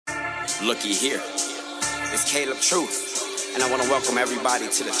Looky here. It's Caleb Truth, and I want to welcome everybody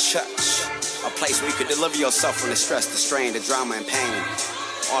to the church, a place where you can deliver yourself from the stress, the strain, the drama and pain,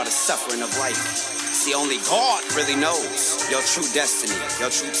 all the suffering of life. See, only God really knows your true destiny, your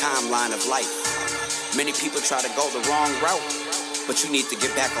true timeline of life. Many people try to go the wrong route, but you need to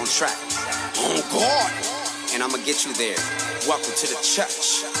get back on track. On God! And I'm going to get you there. Welcome to the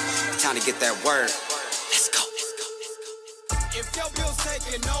church. Time to get that word. Let's go. If your bill's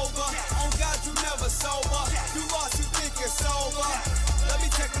taking over, on God you never sober. You lost, you think you're sober. Let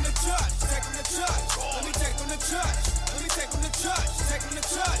me take them to church, take them to church. Let me take them to church. Let me take them to church, take them to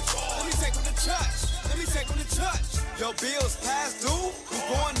church. Let me take them to church. Let me take them to church. Your bills past due, you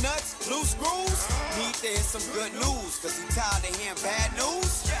going nuts, loose screws. Need to hear some good news, cause you tired of hearing bad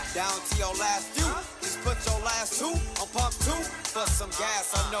news. Down to your last few, just put your last two on pump two. For some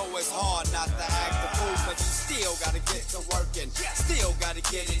gas, I know it's hard not to act the fool, but you still gotta get to working, still gotta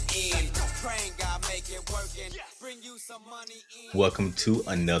get it in. Praying God make it working, bring you some money in. Welcome to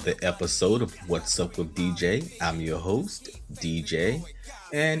another episode of What's Up with DJ. I'm your host, DJ,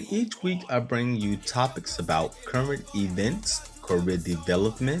 and each week I bring you topics about current events, career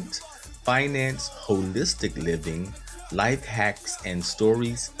development, finance, holistic living, life hacks, and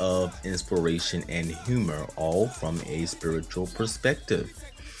stories of inspiration and humor, all from a spiritual perspective.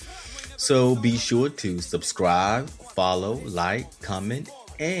 So be sure to subscribe, follow, like, comment,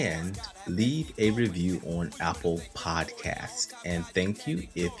 and leave a review on Apple Podcast. And thank you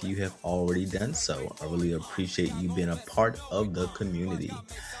if you have already done so. I really appreciate you being a part of the community.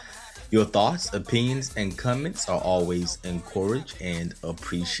 Your thoughts, opinions, and comments are always encouraged and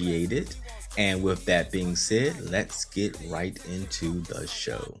appreciated. And with that being said, let's get right into the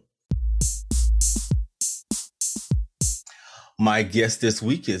show. My guest this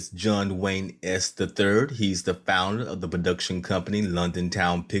week is John Wayne S. III. He's the founder of the production company London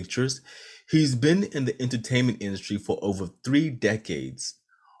Town Pictures. He's been in the entertainment industry for over 3 decades.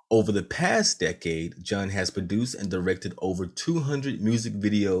 Over the past decade, John has produced and directed over 200 music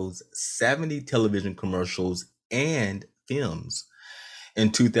videos, 70 television commercials, and films.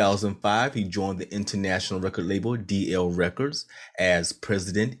 In 2005, he joined the international record label DL Records as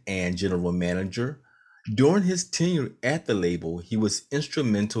president and general manager. During his tenure at the label, he was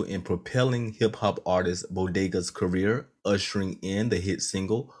instrumental in propelling hip-hop artist Bodega's career, ushering in the hit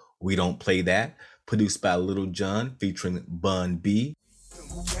single, We Don't Play That, produced by Little John featuring Bun B.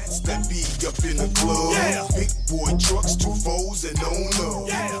 That be up in the club. Yeah. Big boy trucks, 2 foes, and no.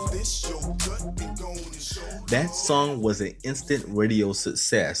 Yeah. This show cut and gone and show. That song was an instant radio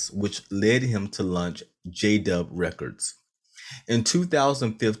success, which led him to launch J-Dub Records. In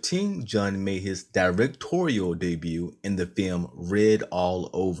 2015, John made his directorial debut in the film Red All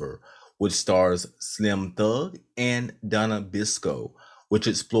Over, which stars Slim Thug and Donna Biscoe, which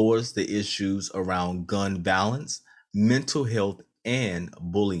explores the issues around gun violence, mental health, and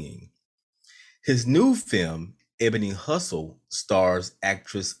bullying. His new film, Ebony Hustle, stars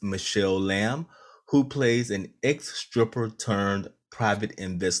actress Michelle Lamb, who plays an ex-stripper turned private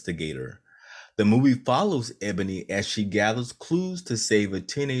investigator. The movie follows Ebony as she gathers clues to save a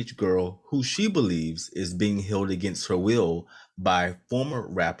teenage girl who she believes is being held against her will by former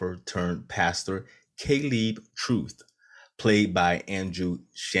rapper turned pastor Caleb Truth, played by Andrew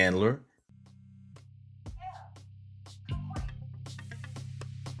Chandler.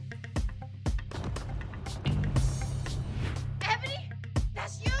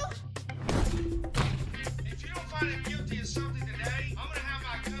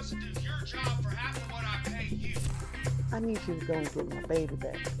 I need you to go and get my baby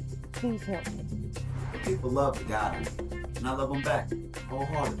back. Please help me. The people love the guy, and I love him back,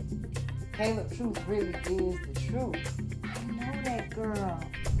 wholeheartedly. Caleb Truth really is the truth. I know that girl.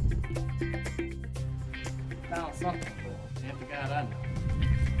 Found something, but can't the God I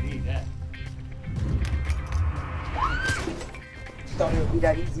know. Need that. Thought it would be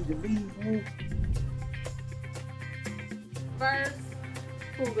that easy to leave me. First,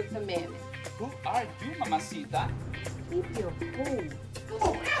 Cougar Commandment. Who are you, Mamacita? Keep your cool.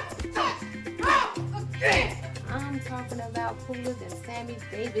 I'm talking about cooler than Sammy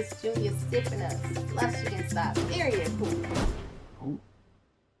Davis Jr. sipping a slushy and Siberian cooler. Who?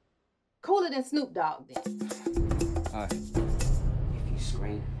 Cooler than Snoop Dogg, then. All right. If you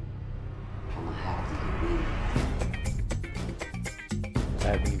scream, I'ma have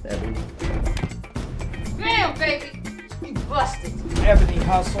to get Ebony. Damn, baby! You busted. Ebony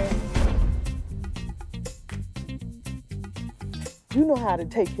Hustle. You know how to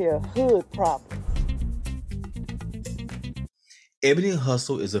take care of hood problems. Ebony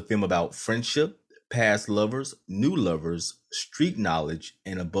Hustle is a film about friendship, past lovers, new lovers, street knowledge,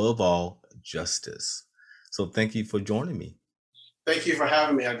 and above all, justice. So thank you for joining me. Thank you for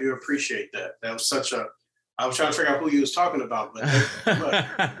having me. I do appreciate that. That was I was trying to figure out who you was talking about, but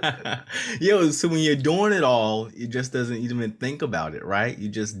so when you're doing it all, it just doesn't even think about it, right?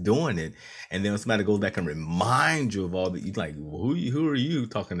 You're just doing it, and then when somebody goes back and remind you of all that, you're like, who are you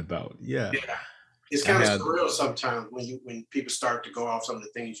talking about? Yeah. It's kind of surreal sometimes when people start to go off some of the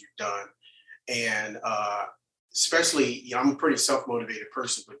things you've done, and especially, I'm a pretty self-motivated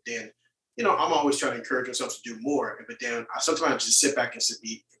person, but then, I'm always trying to encourage myself to do more, but then I sometimes just sit back and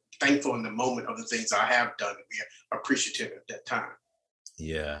be thankful in the moment of the things I have done and be appreciative at that time.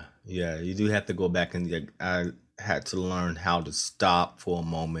 Yeah, you do have to go back, and I had to learn how to stop for a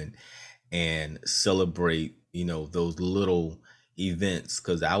moment and celebrate, those little events,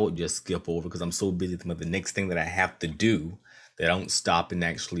 because I would just skip over because I'm so busy with the next thing that I have to do that I don't stop and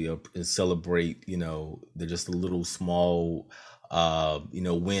actually and celebrate, the just the little small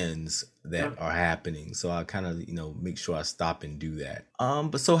wins that are happening. So I kind of, make sure I stop and do that.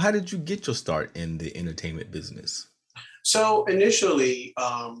 But so how did you get your start in the entertainment business? So initially,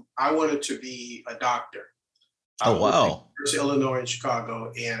 I wanted to be a doctor. Oh, wow. University of Illinois in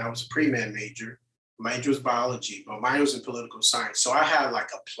Chicago, and I was a pre-med major. My major was biology, but mine was in political science. So I had like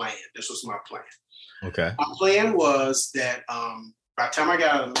a plan. This was my plan. Okay. My plan was that by the time I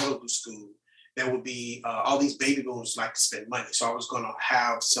got out of medical school, there would be all these baby boomers like to spend money. So I was going to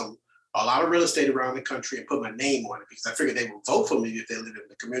have a lot of real estate around the country and put my name on it, because I figured they would vote for me if they lived in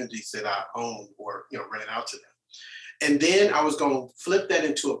the communities that I own or, rented out to them. And then I was going to flip that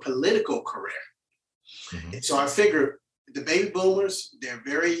into a political career. Mm-hmm. And so I figured the baby boomers, they're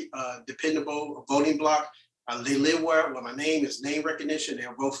very dependable, voting bloc. They live where my name is name recognition.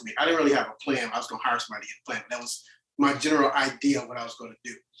 They'll vote for me. I didn't really have a plan. I was going to hire somebody to get a plan. That was my general idea of what I was going to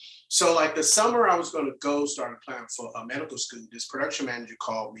do. So like the summer I was going to go start applying for a medical school, this production manager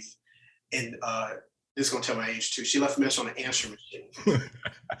called me, and this is going to tell my age too. She left a message on the answer machine.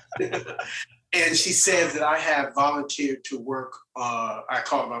 And she said that I had volunteered to work. I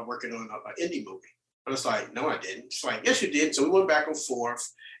called about working on an indie movie. I was like, no, I didn't. She's like, yes, you did. So we went back and forth.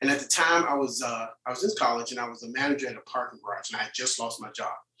 And at the time I was in college, and I was a manager at a parking garage, and I had just lost my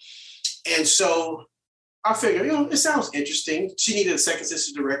job. And so I figured, it sounds interesting. She needed a second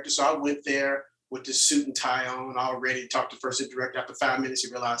assistant director. So I went there with this suit and tie on, all ready to talk to the first assistant director. After 5 minutes,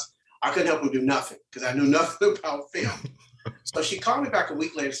 he realized I couldn't help him do nothing because I knew nothing about film. So she called me back a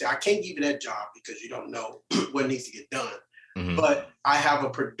week later and said, I can't give you that job because you don't know what needs to get done. Mm-hmm. But I have a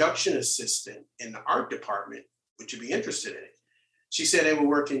production assistant in the art department. Would you be interested in it? She said they were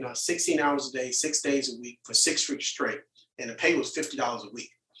working 16 hours a day, 6 days a week for 6 weeks straight. And the pay was $50 a week.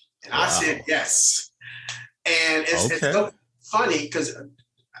 And I said, yes. And it's so funny because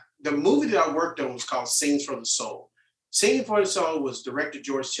the movie that I worked on was called Scenes from the Soul. Singing for the Soul was director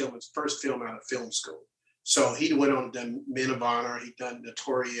George Tillman's first film out of film school. So he went on to do Men of Honor. He'd done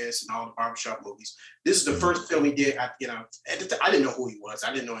Notorious and all the barbershop movies. This is the first film he did. I didn't know who he was.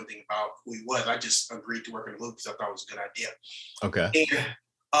 I didn't know anything about who he was. I just agreed to work in the movie because I thought it was a good idea. Okay. And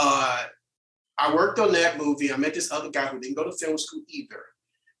I worked on that movie. I met this other guy who didn't go to film school either.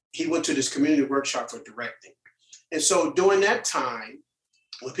 He went to this community workshop for directing. And so during that time,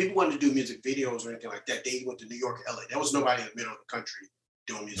 when people wanted to do music videos or anything like that, they went to New York or LA. There was nobody in the middle of the country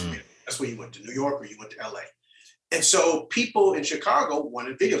doing music videos. That's where you went to New York or you went to LA. And so people in Chicago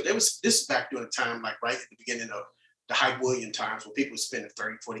wanted videos. This is back during the time, like right at the beginning of the Hype Williams times, when people were spending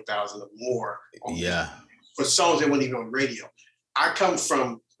 $30,000, $40,000 or more for songs that weren't even on radio. I come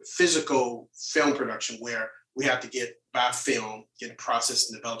from physical film production where we have to buy film, get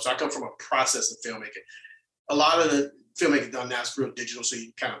processed and developed. So I come from a process of filmmaking. A lot of the filmmaking done now is real digital, so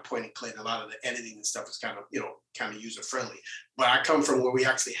you kind of point and click. A lot of the editing and stuff is kind of user friendly. But I come from where we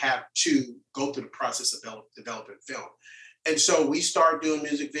actually have to go through the process of developing film. And so we start doing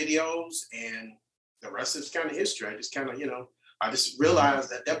music videos, and the rest is kind of history. I just kind of, I just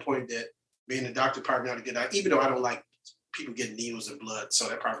realized at that point that being a doctor probably not a good idea, even though I don't like people getting needles and blood, so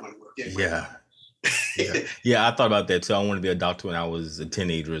that probably wouldn't work anyway. Yeah, I thought about that too. I wanted to be a doctor when I was a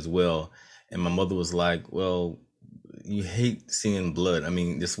teenager as well. And my mother was like, well, you hate seeing blood. I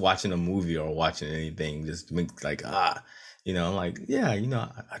mean, just watching a movie or watching anything just makes like, I'm like,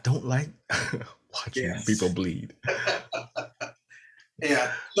 I don't like watching people bleed.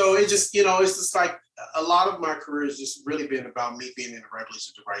 Yeah. So it just, it's just like a lot of my career has just really been about me being in the right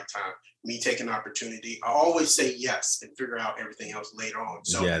place at the right time, me taking an opportunity. I always say yes and figure out everything else later on.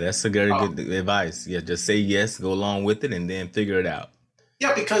 So yeah, that's a very good advice. Yeah, just say yes, go along with it, and then figure it out.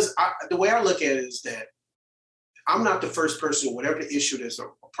 Yeah, because the way I look at it is that I'm not the first person, whatever the issue is,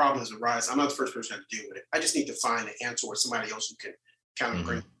 or problems arise, I'm not the first person to deal with it. I just need to find an answer or somebody else who can kind of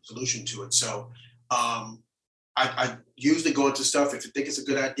bring a solution to it. So I usually go into stuff, if I think it's a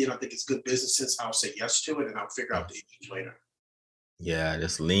good idea and I think it's good business sense, I'll say yes to it and I'll figure out the issues later. Yeah,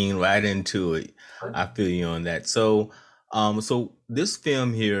 just lean right into it. I feel you on that. So so this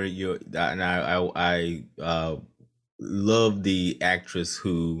film here, I love the actress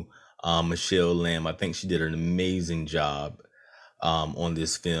who Michelle Lamb. I think she did an amazing job on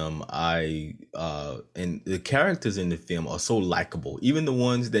this film. And the characters in the film are so likable, even the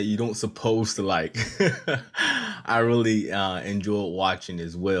ones that you don't suppose to like. I really enjoyed watching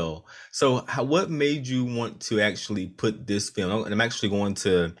as well. So what made you want to actually put this film, and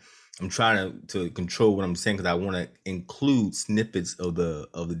I'm trying to control what I'm saying because I want to include snippets of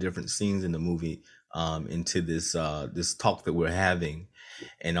the different scenes in the movie into this talk that we're having.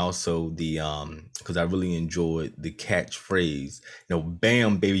 And also because I really enjoyed the catchphrase,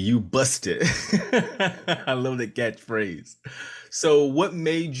 bam, baby, you busted. I love the catchphrase. So what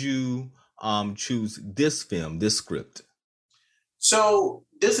made you choose this film, this script? So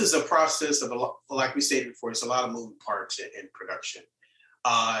this is a process of, like we stated before, it's a lot of moving parts in production.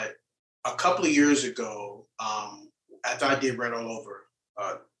 A couple of years ago, after I did Red All Over,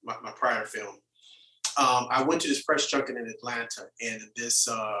 my prior film, I went to this press junket in Atlanta, and this,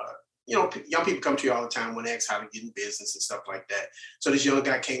 young people come to you all the time when they ask how to get in business and stuff like that. So this young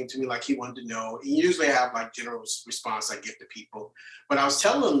guy came to me like he wanted to know. And usually I have like general response I give to people, but I was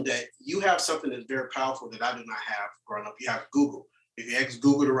telling him that you have something that's very powerful that I did not have growing up. You have Google. If you ask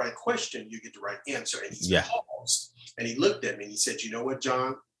Google the right question, you get the right answer. And he paused and he looked at me and he said, "You know what,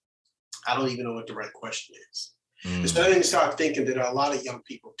 John? I don't even know what the right question is." And so then I started thinking that there are a lot of young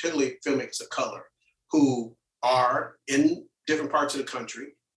people, particularly filmmakers of color, who are in different parts of the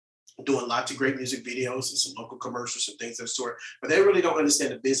country doing lots of great music videos and some local commercials and things of the sort, but they really don't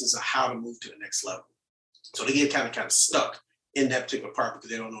understand the business of how to move to the next level. So they get kind of stuck in that particular part because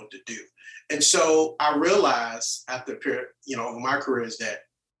they don't know what to do. And so I realized after a period, over my career, is that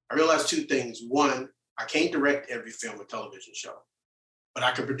I realized two things. One, I can't direct every film or television show, but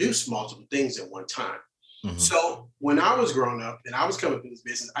I can produce multiple things at one time. So when I was growing up and I was coming up in this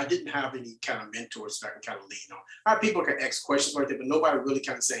business, I didn't have any kind of mentors that I can kind of lean on. I had people can ask questions like that, but nobody really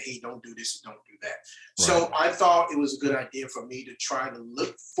kind of say, "Hey, don't do this and don't do that." Right. So I thought it was a good idea for me to try to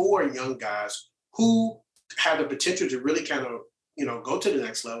look for young guys who had the potential to really kind of, go to the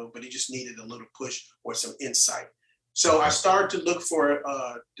next level, but he just needed a little push or some insight. So I started to look for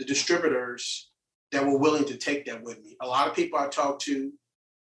the distributors that were willing to take that with me. A lot of people I talked to,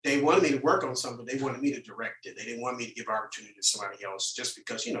 they wanted me to work on something, but they wanted me to direct it. They didn't want me to give opportunity to somebody else just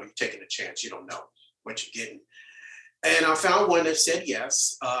because, you're taking a chance. You don't know what you're getting. And I found one that said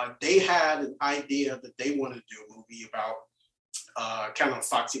yes. They had an idea that they wanted to do a movie about kind of a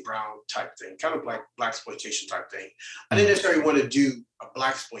Foxy Brown type thing, kind of like blaxploitation type thing. I didn't necessarily want to do a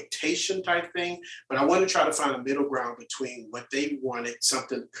blaxploitation type thing, but I wanted to try to find a middle ground between what they wanted,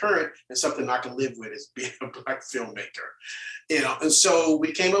 something current and something I can live with as being a Black filmmaker. And so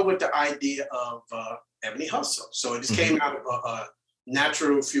we came up with the idea of Ebony Hustle. So it just came out of a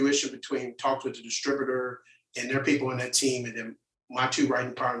natural fruition between talks with the distributor and their people on that team, and then my two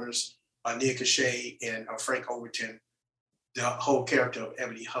writing partners, Nia Cachet and Frank Overton. The whole character of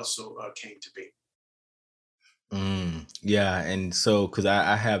Ebony Hustle came to be. Yeah, and so because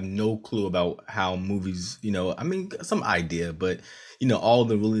I have no clue about how movies, some idea, but all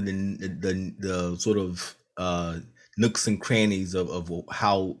the really the sort of nooks and crannies of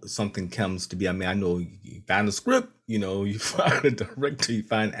how something comes to be. I mean, I know you find a script, you find a director, you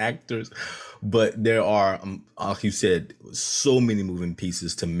find actors, but there are, like you said, so many moving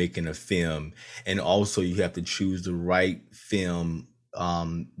pieces to making a film. And also you have to choose the right film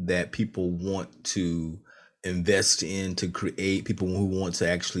that people want to invest in, to create, people who want to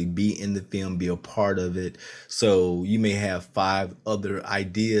actually be in the film, be a part of it. So you may have 5 other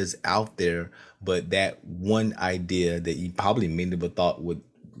ideas out there, but that one idea that you probably never thought would,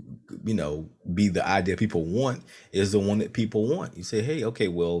 be the idea people want is the one that people want. You say, hey, okay,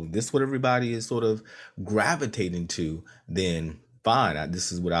 well, this is what everybody is sort of gravitating to, then fine,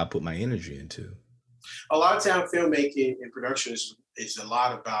 this is what I put my energy into. A lot of time filmmaking and production is a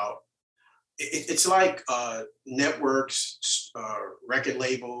lot about, it's like networks, record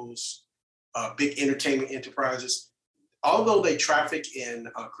labels, big entertainment enterprises. Although they traffic in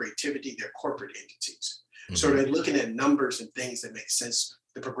creativity, they're corporate entities. So they're looking at numbers and things that make sense,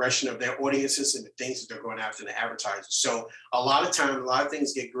 the progression of their audiences and the things that they're going after in the advertisers. So a lot of times, a lot of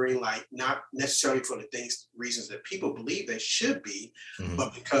things get green light, not necessarily for the reasons that people believe they should be,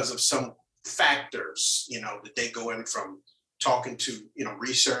 but because of some factors, that they go in from talking to,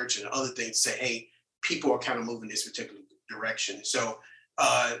 research and other things, say, hey, people are kind of moving this particular direction. So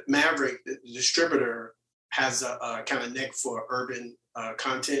Maverick, the distributor, has a kind of neck for urban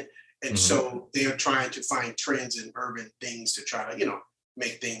content. And so they're trying to find trends in urban things to try to,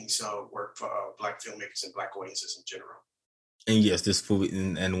 make things work for Black filmmakers and Black audiences in general. And yes, this food,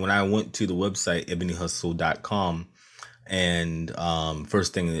 and when I went to the website, ebonyhustle.com, and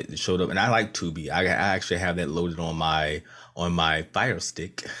first thing that showed up, and I like Tubi. I actually have that loaded on my Fire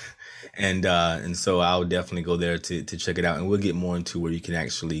Stick. And so I'll definitely go there to check it out. And we'll get more into where you can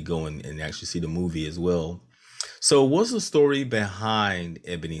actually go and actually see the movie as well. So what's the story behind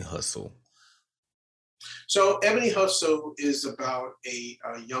Ebony Hustle? So Ebony Hustle is about a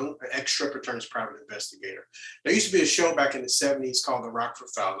young ex-stripper turns private investigator. There used to be a show back in the 70s called The Rockford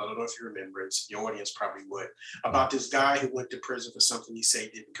Files. I don't know if you remember it. Your audience probably would. About this guy who went to prison for something he said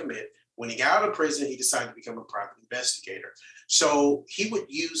he didn't commit. When he got out of prison, he decided to become a private investigator. So he would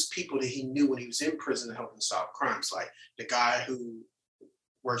use people that he knew when he was in prison to help him solve crimes, like the guy who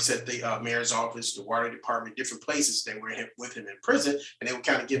works at the mayor's office, the water department, different places. They were with him in prison, and they would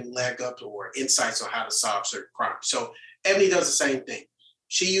kind of give him leg up or insights on how to solve certain crimes. So Ebony does the same thing.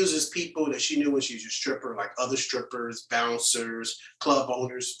 She uses people that she knew when she was a stripper, like other strippers, bouncers, club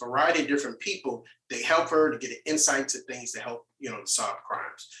owners, variety of different people. They help her to get insights to things to help, to solve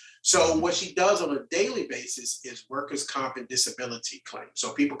crimes. So what she does on a daily basis is workers' comp and disability claims.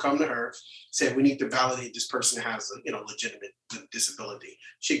 So people come to her, say, we need to validate this person has a, legitimate disability.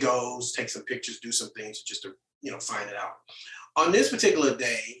 She goes, takes some pictures, do some things just to, find it out. On this particular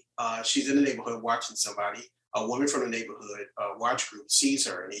day, she's in the neighborhood watching somebody. A woman from the neighborhood watch group sees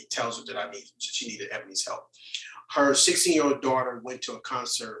her, and he tells her that she needed Ebony's help. Her 16-year-old daughter went to a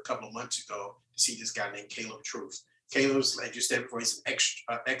concert a couple of months ago to see this guy named Caleb Truth. Caleb's, like you said before, he's an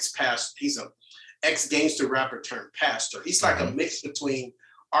ex-pastor. He's an ex-gangster rapper turned pastor. He's like a mix between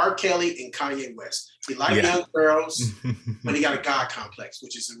R. Kelly and Kanye West. He likes young girls, but he got a God complex,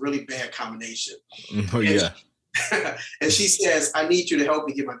 which is a really bad combination. Oh, yeah. And she says, I need you to help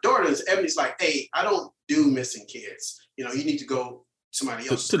me get my daughters. Ebony's like, hey, I don't do missing kids. You need to go somebody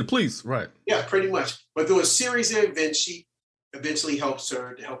else. To the police, right. Yeah, pretty much. But through a series of events, she eventually helps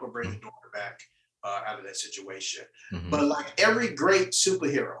her to help her bring the daughter back out of that situation. But like every great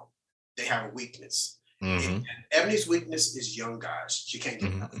superhero, they have a weakness. And Ebony's weakness is young guys. She can't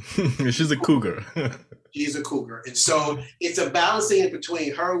get nothing. She's a cougar. She's a cougar. And so it's a balancing in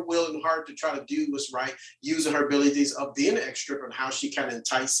between her will and heart to try to do what's right, using her abilities of being an ex-stripper and how she kind of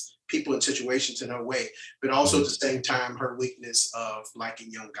entice people in situations in her way, but also at the same time, her weakness of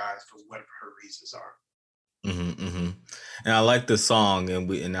liking young guys for whatever her reasons are. And I like the song,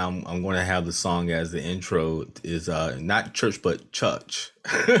 and I'm going to have the song as the intro is not church but church,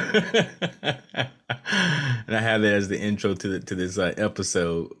 and I have it as the intro to this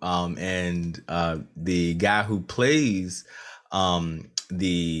episode. And the guy who plays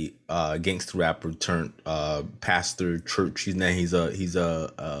the gangster rapper turned pastor church. He's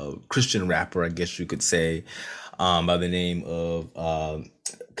a Christian rapper, I guess you could say, by the name of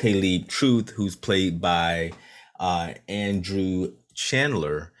Caleb Truth, who's played by Andrew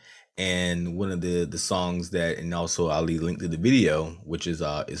Chandler. And one of the songs that, and also I'll leave a link to the video, which is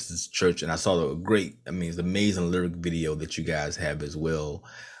this church. And I saw it's amazing lyric video that you guys have as well,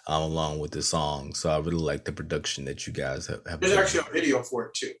 along with the song. So I really like the production that you guys have. There's actually a video for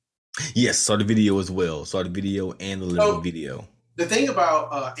it too. Yes, saw the video as well. Saw the video and the lyric video. The thing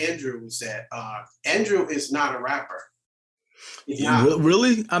about Andrew is that Andrew is not a rapper.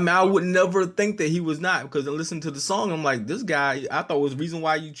 Really? I mean, I would never think that he was not, because I listened to the song, I'm like, this guy, I thought was the reason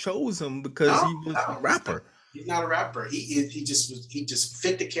why you chose him, because he was a rapper. He's not a rapper. He just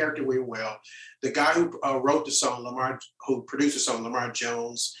fit the character really well. The guy who wrote the song, who produced the song, Lamar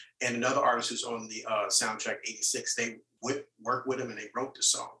Jones, and another artist who's on the soundtrack 86, they worked with him and they wrote the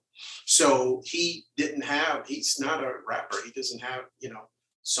song. So he's not a rapper. He doesn't have,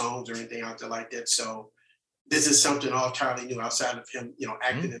 songs or anything out there like that. So this is something entirely new outside of him,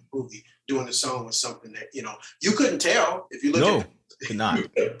 acting in the movie. Doing the song was something that, you couldn't tell if you look at it. Could not. You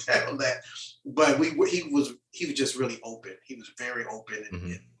couldn't tell that. But he was just really open. He was very open and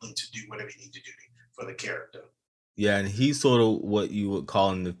willing to do whatever he needed to do for the character. Yeah, and he's sort of what you would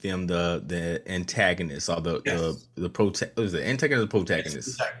call in the film the antagonist, or the antagonist or the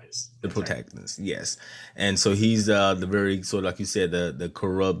protagonist? Yes, the protagonist, yes. And so he's the very sort of, like you said, the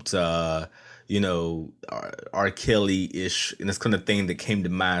corrupt, R. Kelly-ish, and this kind of thing that came to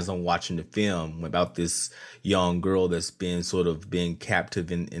mind as I'm watching the film about this young girl that's been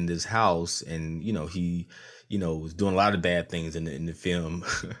captive in this house, and he was doing a lot of bad things in the film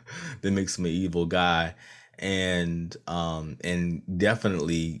that makes him an evil guy. and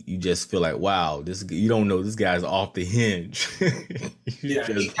definitely you just feel like, wow, you don't know, this guy's off the hinge. Yeah,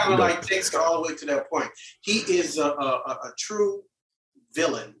 he kind of like takes it all the way to that point. He is a true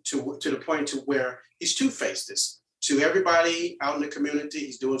villain to the point to where he's two-faced. This to everybody out in the community.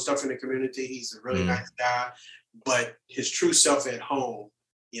 He's doing stuff in the community. He's a really nice guy, but his true self at home,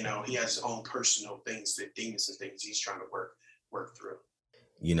 you know, he has his own personal things, the demons and things he's trying to work through.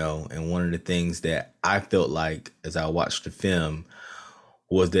 You know, and one of the things that I felt like as I watched the film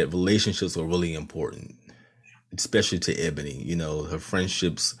was that relationships were really important, especially to Ebony. You know, her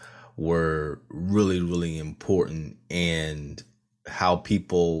friendships were really, really important, and how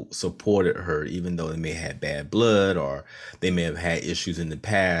people supported her, even though they may have bad blood or they may have had issues in the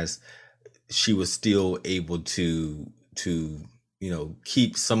past, she was still able to you know,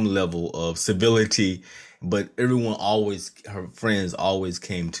 keep some level of civility. But her friends always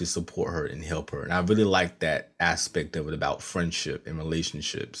came to support her and help her. And I really like that aspect of it about friendship and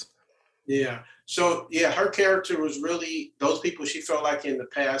relationships. Yeah. So, yeah, her character was really those people she felt like in the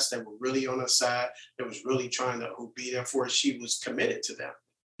past that were really on her side, that was really trying to be there for her. She was committed to them.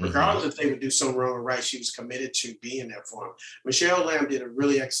 Regardless if they would do something wrong or right, she was committed to being there for them. Michelle Lamb did a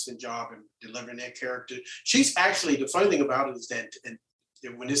really excellent job in delivering that character. She's actually, the funny thing about it is that,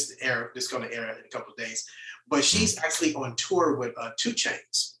 when this is going to air in a couple of days, but she's actually on tour with 2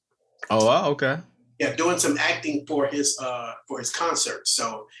 Chainz. Oh, wow, okay. Yeah, doing some acting for his concert.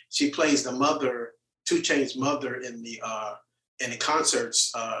 So she plays the mother, 2 Chainz' mother in the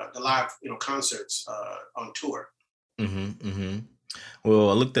concerts, the live concerts on tour.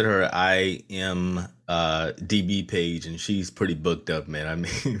 Well, I looked at her IMDb page, and she's pretty booked up, man. I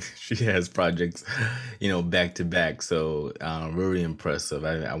mean, she has projects, back to back. So really impressive.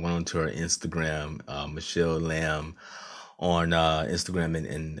 I went onto her Instagram, Michelle Lamb, on Instagram,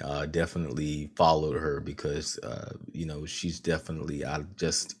 and definitely followed her because, she's definitely, I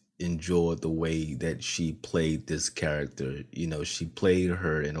just enjoyed the way that she played this character. She played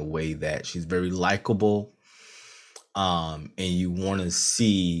her in a way that she's very likable. And you want to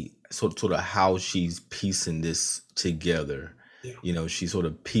see sort of how she's piecing this together. Yeah. She's sort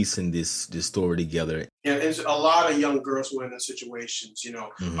of piecing this story together. Yeah, there's a lot of young girls who are in those situations.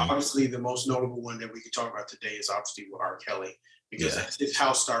 Obviously the most notable one that we could talk about today is obviously with R. Kelly, because as his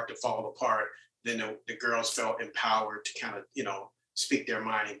house started to fall apart, then the girls felt empowered to kind of, speak their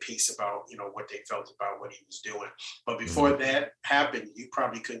mind in peace about, what they felt about what he was doing. But before that happened, you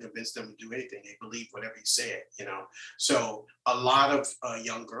probably couldn't convince them to do anything. They believed whatever he said, So a lot of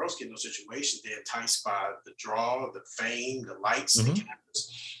young girls get in those situations. They're enticed by the draw, the fame, the lights, the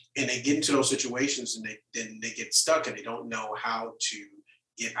cameras, and they get into those situations and they get stuck and they don't know how to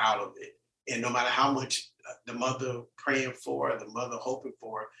get out of it. And no matter how much the mother praying for, the mother hoping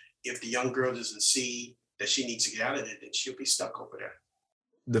for, if the young girl doesn't see that she needs to get out of it, then she'll be stuck over there.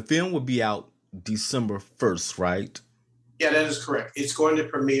 The film will be out December 1st, right? Yeah, that is correct. It's going to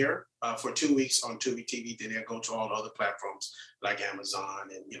premiere for 2 weeks on Tubi TV. Then they'll go to all the other platforms like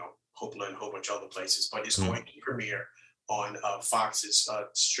Amazon and, Hoopla and a whole bunch of other places. But it's going to premiere on Fox's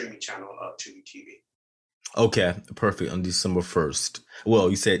streaming channel, Tubi TV. Okay, perfect. On December 1st.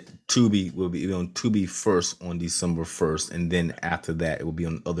 Well, you said Tubi will be on Tubi first on December 1st, and then after that, it will be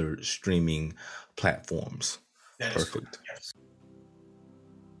on other streaming platforms. That is perfect. Yes.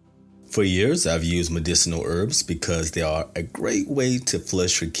 For years, I've used medicinal herbs because they are a great way to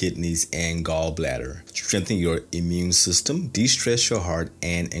flush your kidneys and gallbladder, strengthen your immune system, de-stress your heart,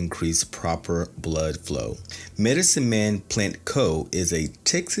 and increase proper blood flow. Medicine Man Plant Co. is a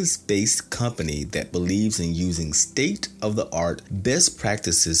Texas-based company that believes in using state-of-the-art best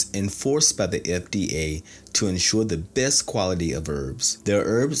practices enforced by the FDA to ensure the best quality of herbs. Their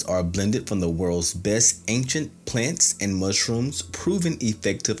herbs are blended from the world's best ancient plants and mushrooms, proven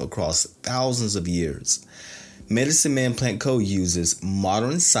effective across thousands of years. Medicine Man Plant Co. uses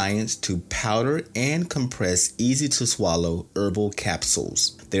modern science to powder and compress easy-to-swallow herbal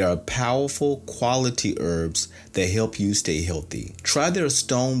capsules. They are powerful quality herbs that help you stay healthy. Try their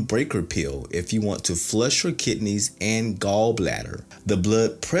Stone Breaker Pill if you want to flush your kidneys and gallbladder. The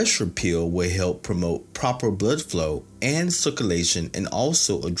Blood Pressure Pill will help promote proper blood flow and circulation and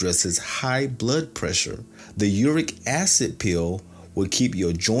also addresses high blood pressure. The Uric Acid Pill will keep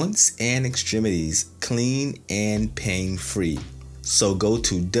your joints and extremities clean and pain-free. So go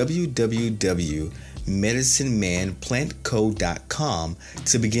to www.medicinemanplantco.com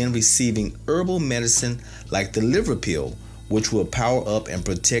to begin receiving herbal medicine like the liver pill, which will power up and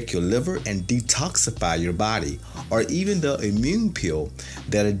protect your liver and detoxify your body, or even the immune pill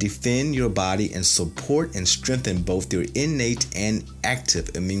that'll defend your body and support and strengthen both your innate and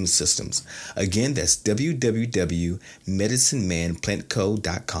active immune systems. Again, that's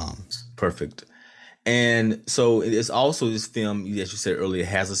www.medicinemanplantco.com. Perfect. And so it's also this film, as you said earlier,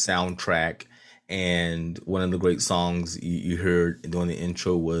 has a soundtrack. And one of the great songs you heard during the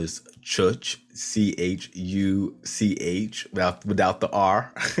intro was Chuch, C-H-U-C-H, without the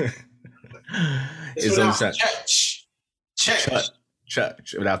R. It's without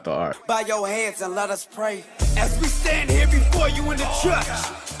Church, without the R. Bow your heads and let us pray. As we stand here before you in the church,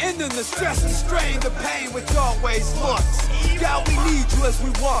 ending the stress, the strain, the pain which always looks. God, we need you as we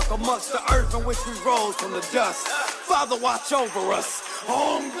walk amongst the earth in which we rose from the dust. Father, watch over us.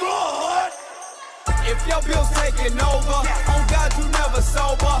 On God. If your bill's taking over, on God you never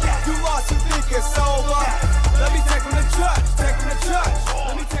sober. You lost, you think you're sober. Let me take them to church, take them to church.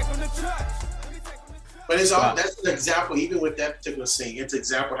 Let me take them to church. But it's all that's an example, even with that particular scene, it's an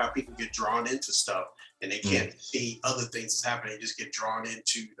example how people get drawn into stuff and they can't see other things that's happening. They just get drawn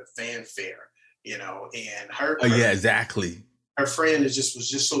into the fanfare, you know, and her yeah, exactly. Her friend was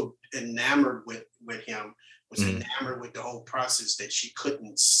just so enamored with him, was enamored with the whole process that she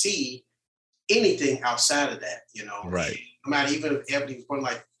couldn't see anything outside of that, you know. Right. No matter even if Ebony was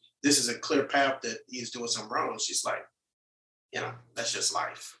like, this is a clear path that he's doing something wrong, she's like, you know, that's just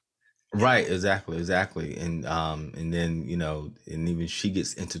life. Right, exactly. And then, you know, and even she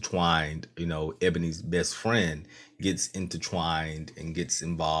gets intertwined, you know, Ebony's best friend gets intertwined and gets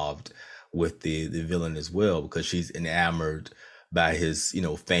involved with the villain as well, because she's enamored by his, you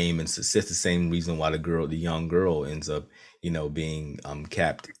know, fame and success. The same reason why the young girl ends up, you know, being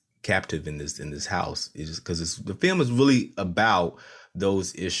captive in this house. It's just because the film is really about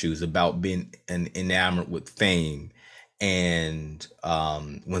those issues, about being enamored with fame. And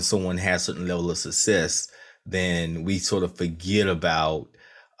when someone has a certain level of success, then we sort of forget about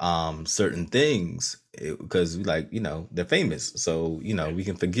certain things because we like, you know, they're famous. So, you know, we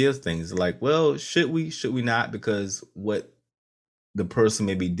can forgive things like, well, should we not? Because what the person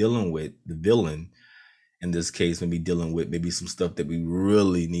may be dealing with, the villain in this case, may be dealing with maybe some stuff that we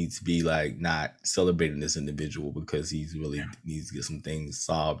really need to be like not celebrating this individual because he's really needs to get some things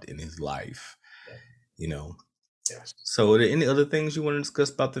solved in his life, you know. Yes. So are there any other things you want to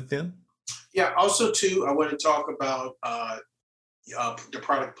discuss about the film? Yeah, also too, I want to talk about the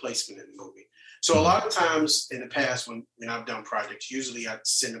product placement in the movie. So a lot of times in the past when I've done projects, usually I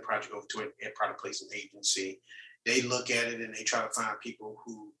send the project over to a product placement agency. They look at it and they try to find people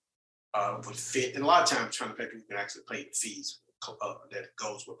who would fit. And a lot of times trying to pay people who can actually pay the fees that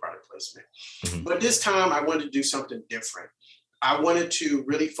goes with product placement. Mm-hmm. But this time I wanted to do something different. I wanted to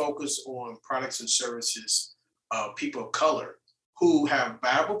really focus on products and services of people of color who have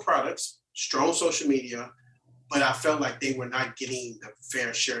viable products, strong social media, but I felt like they were not getting the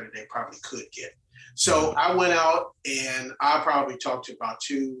fair share that they probably could get. So I went out and I probably talked to about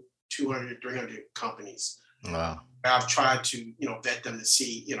 200, 300 companies. Wow. I've tried to, you know, vet them to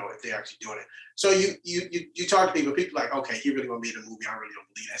see, you know, if they're actually doing it. So you talk to people like, okay, he really want to be in a movie. I really don't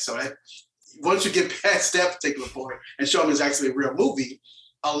believe that. So that, once you get past that particular point and show them it's actually a real movie,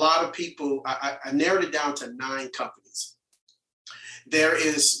 a lot of people, I narrowed it down to 9 companies.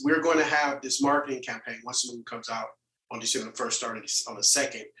 We're going to have this marketing campaign once the movie comes out on December 1st, starting on the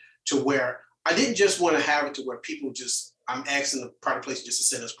 2nd, to where I didn't just want to have it to where people I'm asking the product placement just to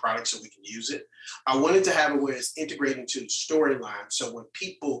send us products so we can use it. I wanted to have it where it's integrated into the storyline. So when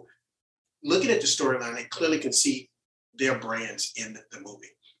people looking at the storyline, they clearly can see their brands in the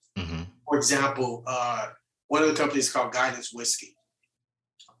movie. Mm-hmm. For example, one of the companies is called Guidance Whiskey.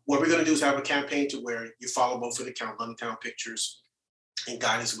 What we're going to do is have a campaign to where you follow both of the account, London Town Pictures and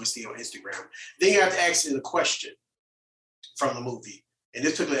Guidance Whiskey on Instagram. Then you have to ask them a question from the movie. And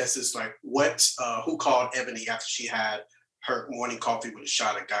this particular is like, who called Ebony after she had her morning coffee with a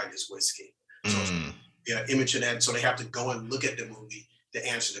shot of Guidance Whiskey? So yeah, image of that. So they have to go and look at the movie to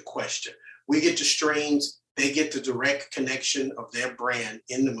answer the question. We get the streams. They get the direct connection of their brand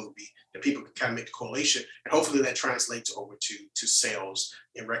in the movie that people can kind of make the correlation. And hopefully that translates over to sales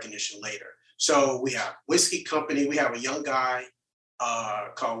and recognition later. So we have Whiskey Company. We have a young guy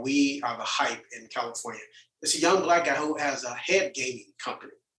called We Are the Hype in California. It's a young Black guy who has a head gaming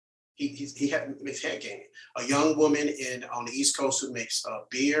company. He makes head gaming. A young woman on the East Coast who makes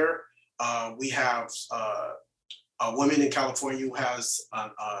beer. We have a woman in California who has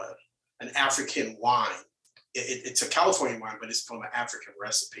an African wine. It's a California wine, but it's from an African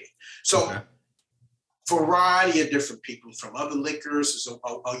recipe. So variety of different people from other liquors. There's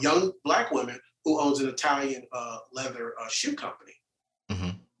a young Black woman who owns an Italian leather shoe company. Mm-hmm.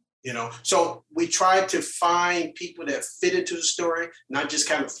 You know, so we tried to find people that fit into the story, not just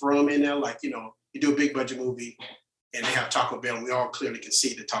kind of throw them in there like, you know, you do a big budget movie and they have Taco Bell, and we all clearly can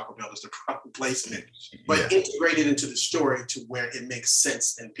see that Taco Bell is the proper placement, but integrate it into the story to where it makes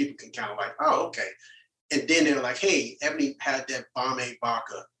sense and people can kind of like, oh, okay. And then they're like, hey, Ebony had that Bombay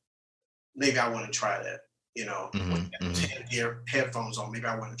vodka. Maybe I want to try that, you know, with headphones on. Maybe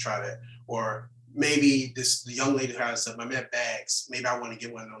I want to try that. Or maybe the young lady who has some Mamet bags. Maybe I want to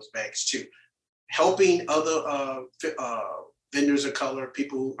get one of those bags too. Helping other vendors of color,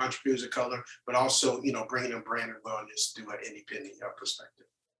 people, entrepreneurs of color, but also, you know, bringing them brand awareness through an independent perspective.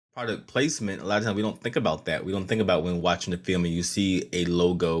 Product placement, a lot of times we don't think about that. We don't think about when watching the film and you see a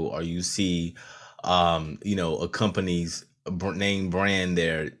logo or you see, you know, a company's name brand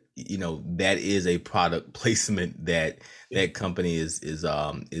there. You know, that is a product placement that company is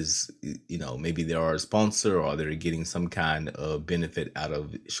you know, maybe they are a sponsor or they're getting some kind of benefit out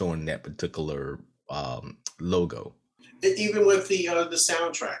of showing that particular logo. Even with the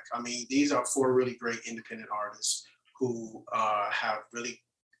soundtrack, I mean, these are 4 really great independent artists who have really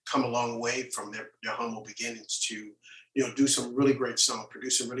come a long way from their humble beginnings to, you know, do some really great songs,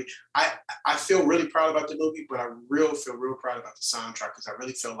 produce some really. I feel really proud about the movie, but I feel real proud about the soundtrack because I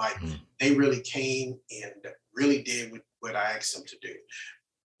really feel like they really came and really did what I asked them to do.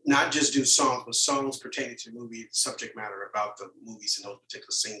 Not just do songs, but songs pertaining to the movie, subject matter about the movies and those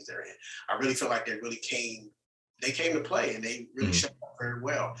particular scenes they're in. I really feel like they really came to play and they really showed up very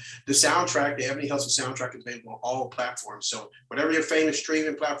well. The soundtrack, the Ebony Hustle soundtrack is available on all platforms. So whatever your famous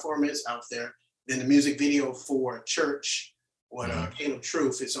streaming platform is out there, then the music video for Church, Caleb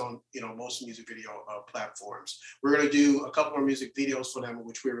Truth, is on, you know, most music video platforms. We're going to do a couple more music videos for them,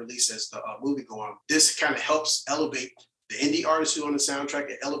 which we release as the movie go on. This kind of helps elevate the indie artists who are on the soundtrack.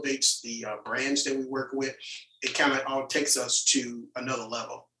 It elevates the brands that we work with. It kind of all takes us to another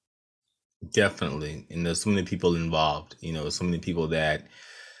level. Definitely. And there's so many people involved, you know, so many people that,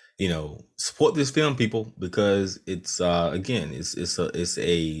 you know, support this film, people, because it's again, it's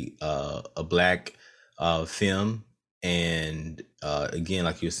a Black film, and again,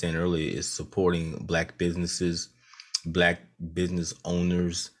 like you were saying earlier, it's supporting Black businesses, Black business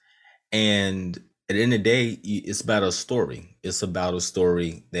owners, and at the end of the day, it's about a story. It's about a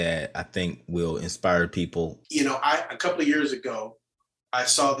story that I think will inspire people. You know, a couple of years ago, I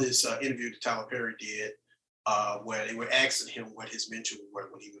saw this interview that Tyler Perry did where they were asking him what his mentor was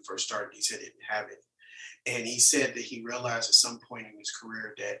when he first started. He said he didn't have it. And he said that he realized at some point in his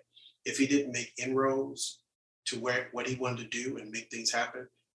career that if he didn't make inroads to what he wanted to do and make things happen,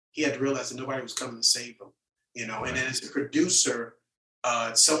 he had to realize that nobody was coming to save him, you know. And then as a producer,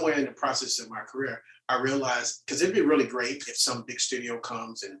 somewhere in the process of my career, I realized, because it'd be really great if some big studio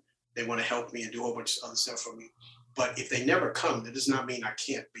comes and they want to help me and do a whole bunch of other stuff for me. But if they never come, that does not mean I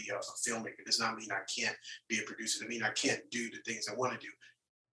can't be a filmmaker. It does not mean I can't be a producer. It means I can't do the things I want to do.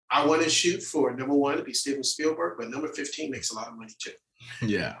 I want to shoot for number 1 to be Steven Spielberg, but number 15 makes a lot of money too.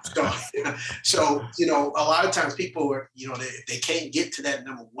 Yeah. So you know, a lot of times people are, you know, they can't get to that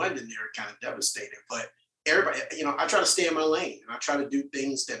number 1, then they're kind of devastated. But everybody, you know, I try to stay in my lane and I try to do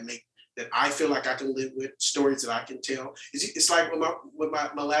things that I feel like I can live with, stories that I can tell. It's like with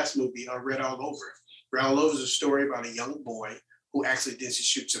my last movie, Red All Over It. Red All Over is a story about a young boy who accidentally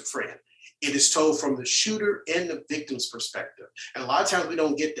shoots a friend. It is told from the shooter and the victim's perspective. And a lot of times we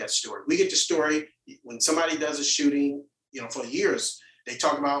don't get that story. We get the story when somebody does a shooting, you know, for years, they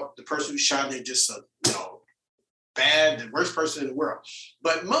talk about the person who shot, they're just you know, bad, the worst person in the world.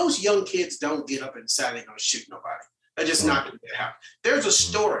 But most young kids don't get up and decide they're going to shoot nobody. They're just not going to happen. There's a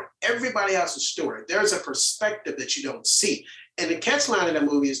story. Everybody has a story. There's a perspective that you don't see. And the catchline of that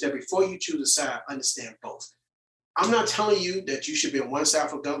movie is that before you choose a side, understand both. I'm not telling you that you should be on one side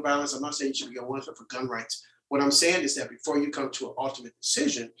for gun violence. I'm not saying you should be on one side for gun rights. What I'm saying is that before you come to an ultimate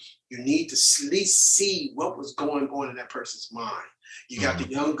decision, you need to at least see what was going on in that person's mind. You got the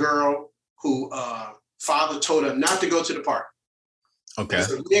young girl who father told her not to go to the park. Okay.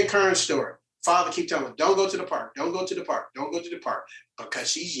 It's a recurring story. Father keep telling her, don't go to the park, don't go to the park, don't go to the park. Because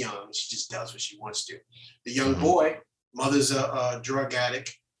she's young, she just does what she wants to. The young boy, mother's a drug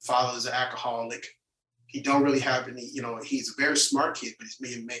addict, father's an alcoholic. He don't really have any, you know, he's a very smart kid, but he's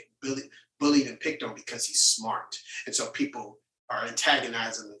being bullied and picked on because he's smart. And so people are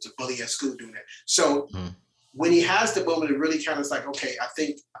antagonizing him to bully at school doing that. So when he has the moment, it really kind of is like, okay, I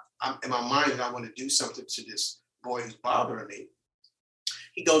think I'm in my mind that I want to do something to this boy who's bothering me.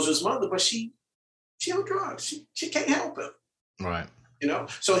 He goes to his mother, but she on drugs. She can't help him. Right. You know,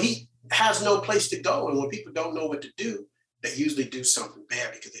 so he has no place to go. And when people don't know what to do, they usually do something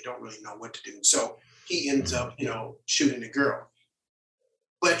bad because they don't really know what to do. So he ends up, shooting the girl.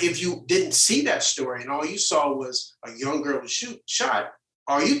 But if you didn't see that story and all you saw was a young girl was shot,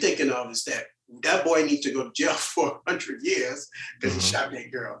 all you thinking of is that boy needs to go to jail for 100 years because he shot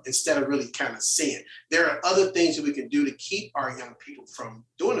that girl, instead of really kind of seeing. There are other things that we can do to keep our young people from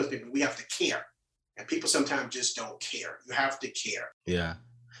doing those things, but we have to care. And people sometimes just don't care. You have to care. Yeah.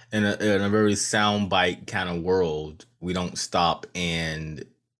 In a very soundbite kind of world, we don't stop and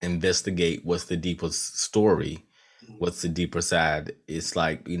investigate what's the deepest story, what's the deeper side. It's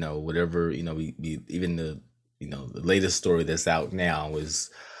like, whatever, we even the latest story that's out now is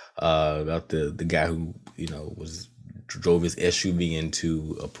about the guy who, drove his SUV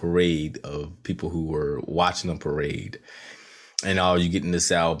into a parade of people who were watching a parade. And all you get in the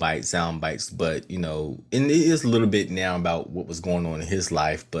sound bites, but and it is a little bit now about what was going on in his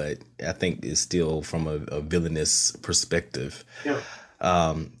life, but I think it's still from a villainous perspective. Yeah.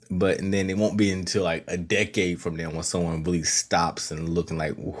 And then it won't be until like a decade from now when someone really stops and looking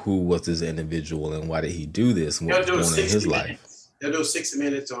like, who was this individual and why did he do this and what was going on in his life. They'll do 60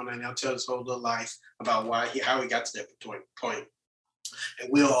 minutes on it and they'll tell his whole little life about how he got to that point. And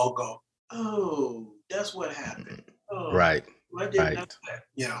we'll all go, oh, that's what happened. Oh, right. I didn't know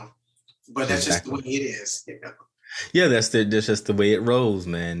that, but that's just the way it is. Yeah, that's just the way it rolls,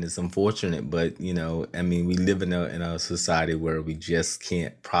 man. It's unfortunate, but we live in a society where we just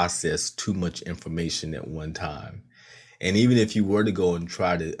can't process too much information at one time. And even if you were to go and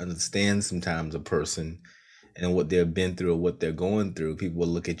try to understand sometimes a person and what they've been through or what they're going through, people will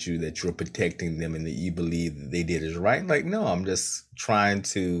look at you that you're protecting them and that you believe that they did is right. Like, no, I'm just trying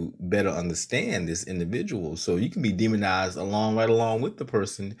to better understand this individual. So you can be demonized right along with the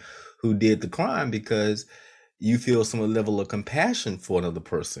person who did the crime because you feel some level of compassion for another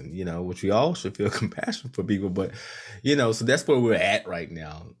person, which we all should feel compassion for people. But, so that's where we're at right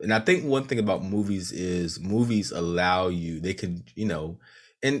now. And I think one thing about movies is movies allow you, they can,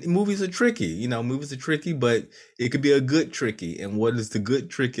 and movies are tricky, but it could be a good tricky. And what is the good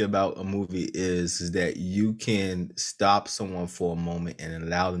tricky about a movie is that you can stop someone for a moment and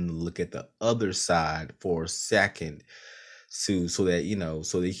allow them to look at the other side for a second so that,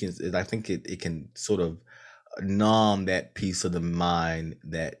 so they can, I think it can sort of numb that piece of the mind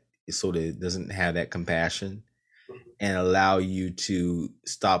that sort of doesn't have that compassion and allow you to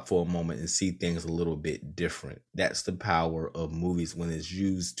stop for a moment and see things a little bit different. That's the power of movies when it's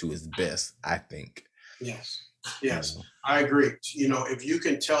used to its best, I think. Yes, I agree. If you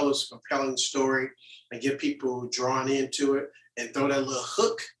can tell a compelling story and get people drawn into it and throw that little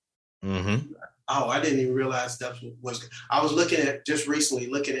hook. Mm-hmm. Oh, I didn't even realize that was. I was just recently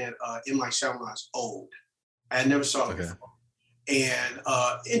looking at M. Night Shyamalan's Old. I never saw it before. And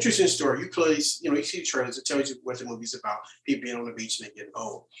interesting story. You clearly, you see the trailers, it tells you what the movie's about, people being on the beach and they get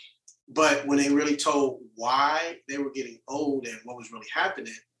old. But when they really told why they were getting old and what was really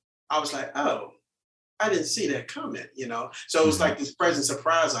happening, I was like, oh, I didn't see that coming, So it was like this pleasant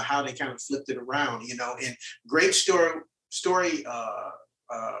surprise of how they kind of flipped it around, and great story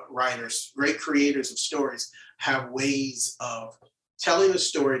writers, great creators of stories have ways of telling a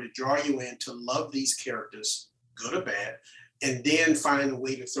story to draw you in, to love these characters, good or bad, and then find a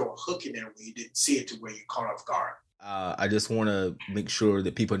way to throw a hook in there where you didn't see it to where you caught off guard. I just want to make sure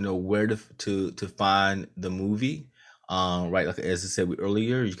that people know where to find the movie. Right, like as I said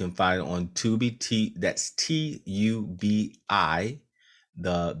earlier, you can find it on Tubi. That's TUBI,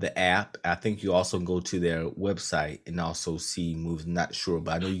 the app. I think you also go to their website and also see movies. Not sure,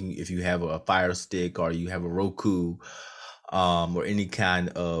 but I know if you have a Fire Stick or you have a Roku, or any kind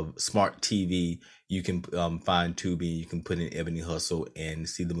of smart TV, you can find Tubi. You can put in Ebony Hustle and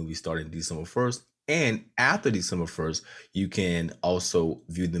see the movie starting December 1st. And after December 1st, you can also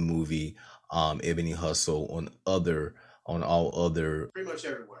view the movie Ebony Hustle on all other. Pretty much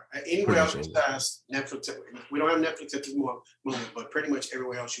everywhere. Anywhere else besides Netflix. We don't have Netflix at this moment, but pretty much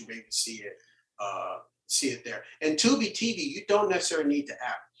everywhere else you'll be able to see it there. And Tubi TV, you don't necessarily need the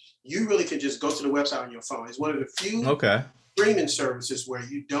app. You really can just go to the website on your phone. It's one of the few streaming services where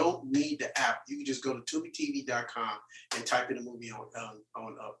you don't need the app. You can just go to tubitv.com and type in a movie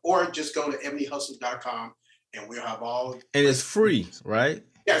or just go to ebonyhustle.com and we'll have all. And it's free, right?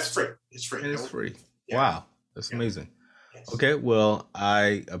 Yeah, it's free. It's free. And it's free. Yeah. Wow, that's amazing. Yes. Okay, well,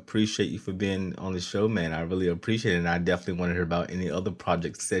 I appreciate you for being on the show, man. I really appreciate it, and I definitely want to hear about any other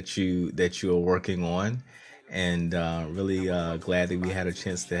projects that you are working on. And really glad that we had a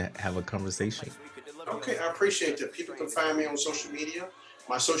chance to have a conversation. Okay, I appreciate that. People can find me on social media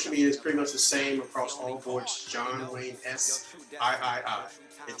My social media is pretty much the same across all boards. John Wayne S. III.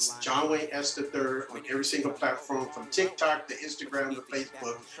 It's John Wayne S. III on every single platform, from TikTok to Instagram to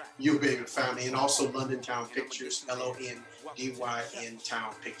Facebook. You'll be able to find me. And also London Town Pictures, LONDYN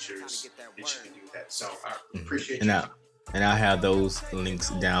Town Pictures. That you can do that. So I appreciate you. And I'll have those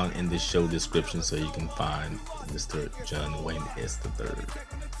links down in the show description so you can find Mr. John Wayne S. III. All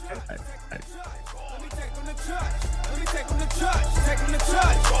right. Let me take them to church. Take them to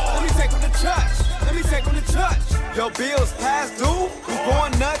church. Let me take them to church. Let me take them to church. Your bills past due. You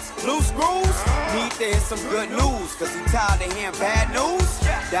going nuts? Blue screws? Need to hear some good news, cause you tired of hearing bad news?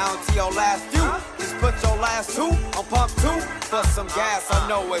 Down to your last few. Just put your last two on pump 2 for some gas. I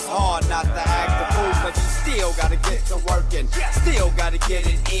know it's hard not to act the fool, but you still gotta get to working. Still gotta get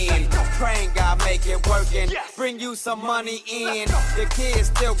it in. Praying God make it working. Bring you some money in. Your kids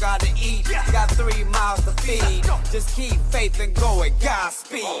still gotta eat. Got 3 miles to feed. Just keep faith and go at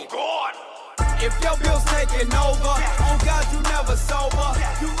Godspeed. Oh God. If your bill's taking over, on God you never sober.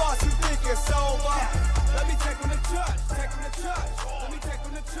 You lost, you think you're sober.